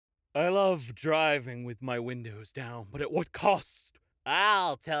I love driving with my windows down, but at what cost?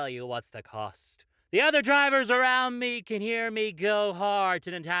 I'll tell you what's the cost. The other drivers around me can hear me go hard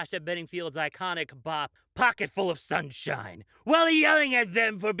to Natasha Bedingfield's iconic bop, Pocket Full of Sunshine, while yelling at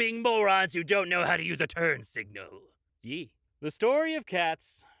them for being morons who don't know how to use a turn signal. Yee. The story of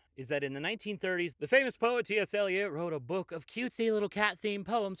cats is that in the 1930s, the famous poet T.S. Eliot wrote a book of cutesy little cat-themed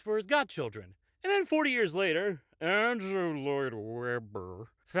poems for his godchildren. And then 40 years later, Andrew Lloyd Webber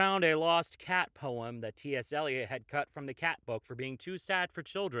found a lost cat poem that T.S. Eliot had cut from the cat book for being too sad for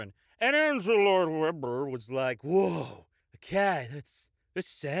children. And Andrew Lloyd Webber was like, whoa, a cat, that's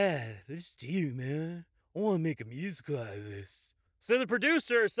sad. That's deep, man. I want to make a musical out of this. So the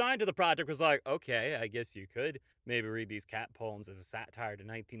producer assigned to the project was like, okay, I guess you could maybe read these cat poems as a satire to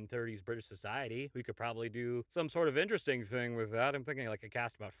 1930s British society. We could probably do some sort of interesting thing with that. I'm thinking like a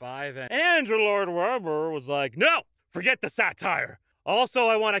cast about 5. And Andrew Lloyd Webber was like, no, forget the satire. Also,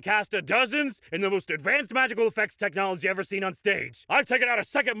 I want to cast a dozens in the most advanced magical effects technology ever seen on stage. I've taken out a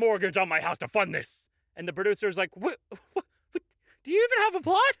second mortgage on my house to fund this. And the producer's like, what? Do you even have a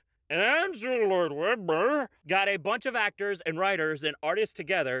plot? And Andrew Lloyd Webber got a bunch of actors and writers and artists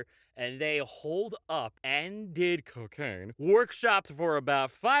together, and they holed up and did cocaine, workshopped for about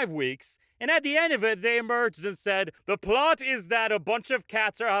 5 weeks, and at the end of it, they emerged and said, the plot is that a bunch of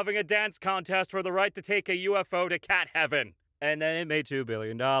cats are having a dance contest for the right to take a UFO to cat heaven. And then it made $2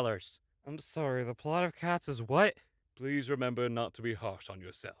 billion. I'm sorry, the plot of Cats is what? Please remember not to be harsh on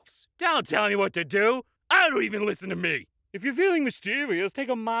yourselves. Don't tell me what to do! I don't even listen to me! If you're feeling mischievous, take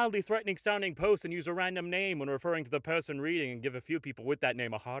a mildly threatening sounding post and use a random name when referring to the person reading and give a few people with that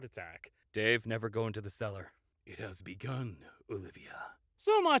name a heart attack. Dave, never go into the cellar. It has begun, Olivia.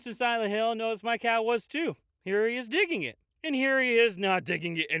 So much in Silent Hill noticed my cat was too. Here he is digging it. And here he is not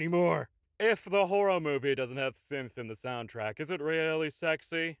digging it anymore. If the horror movie doesn't have synth in the soundtrack, is it really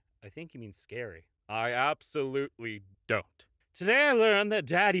sexy? I think you mean scary. I absolutely don't. Today I learned that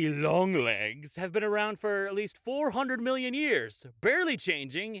daddy longlegs have been around for at least 400 million years, barely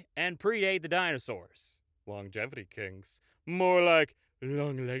changing, and predate the dinosaurs. Longevity kings. More like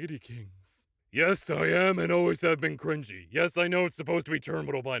long-leggedy kings. Yes, I am and always have been cringy. Yes, I know it's supposed to be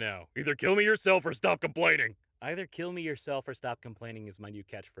terminal by now. Either kill me yourself or stop complaining. Either kill me yourself or stop complaining is my new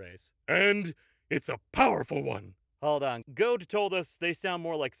catchphrase. And it's a powerful one. Hold on. Gaud told us they sound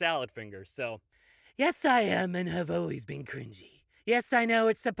more like salad fingers, so... Yes, I am and have always been cringy. Yes, I know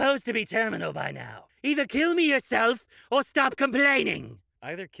it's supposed to be terminal by now. Either kill me yourself or stop complaining.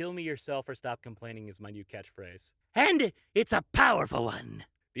 Either kill me yourself or stop complaining is my new catchphrase. And it's a powerful one.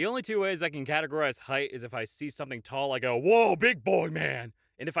 The only 2 ways I can categorize height is if I see something tall, I go, whoa, big boy man.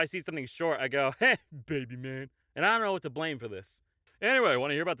 And if I see something short, I go, heh, baby man. And I don't know what to blame for this. Anyway,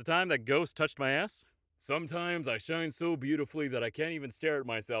 want to hear about the time that ghost touched my ass? Sometimes I shine so beautifully that I can't even stare at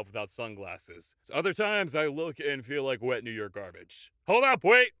myself without sunglasses. Other times I look and feel like wet New York garbage. Hold up,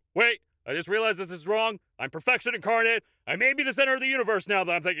 wait. I just realized this is wrong. I'm perfection incarnate. I may be the center of the universe now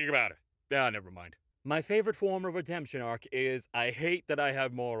that I'm thinking about it. Never mind. My favorite form of redemption arc is I hate that I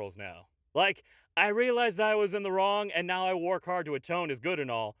have morals now. Like, I realized I was in the wrong and now I work hard to atone is good and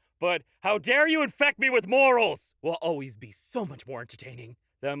all, but how dare you infect me with morals? Will always be so much more entertaining.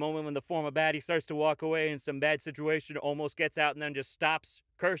 That moment when the former baddie starts to walk away in some bad situation, almost gets out and then just stops,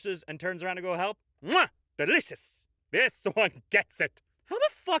 curses, and turns around to go help. Mwah! Delicious! This one gets it. How the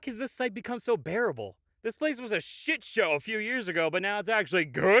fuck has this site become so bearable? This place was a shit show a few years ago, but now it's actually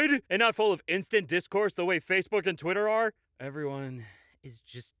good and not full of instant discourse the way Facebook and Twitter are. Everyone is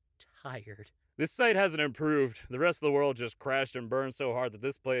just tired. This site hasn't improved. The rest of the world just crashed and burned so hard that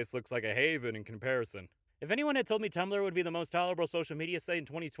this place looks like a haven in comparison. If anyone had told me Tumblr would be the most tolerable social media site in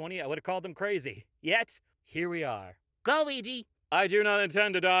 2020, I would have called them crazy. Yet, here we are. Go, Ouija! I do not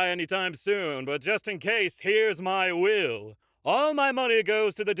intend to die anytime soon, but just in case, here's my will. All my money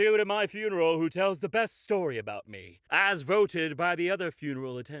goes to the dude at my funeral who tells the best story about me, as voted by the other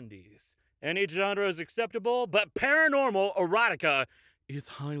funeral attendees. Any genre is acceptable, but paranormal erotica is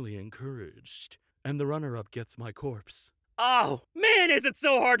highly encouraged. And the runner-up gets my corpse. Oh, man, is it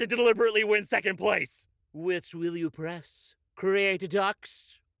so hard to deliberately win second place! Which will you press? Create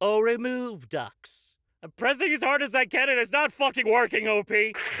ducks or remove ducks? I'm pressing as hard as I can and it's not fucking working, OP!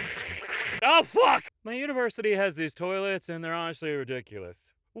 Oh, fuck! My university has these toilets and they're honestly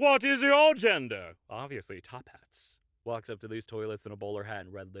ridiculous. What is your gender? Obviously, top hats. Walks up to these toilets in a bowler hat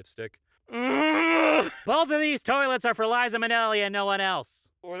and red lipstick. Both of these toilets are for Liza Minnelli and no one else.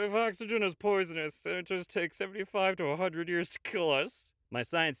 What if oxygen is poisonous and it just takes 75 to 100 years to kill us? My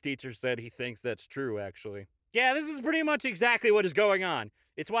science teacher said he thinks that's true, actually. Yeah, this is pretty much exactly what is going on.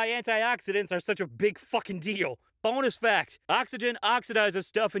 It's why antioxidants are such a big fucking deal. Bonus fact, oxygen oxidizes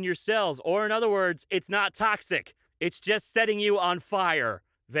stuff in your cells, or in other words, it's not toxic. It's just setting you on fire.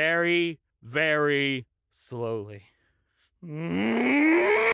 Very, very slowly.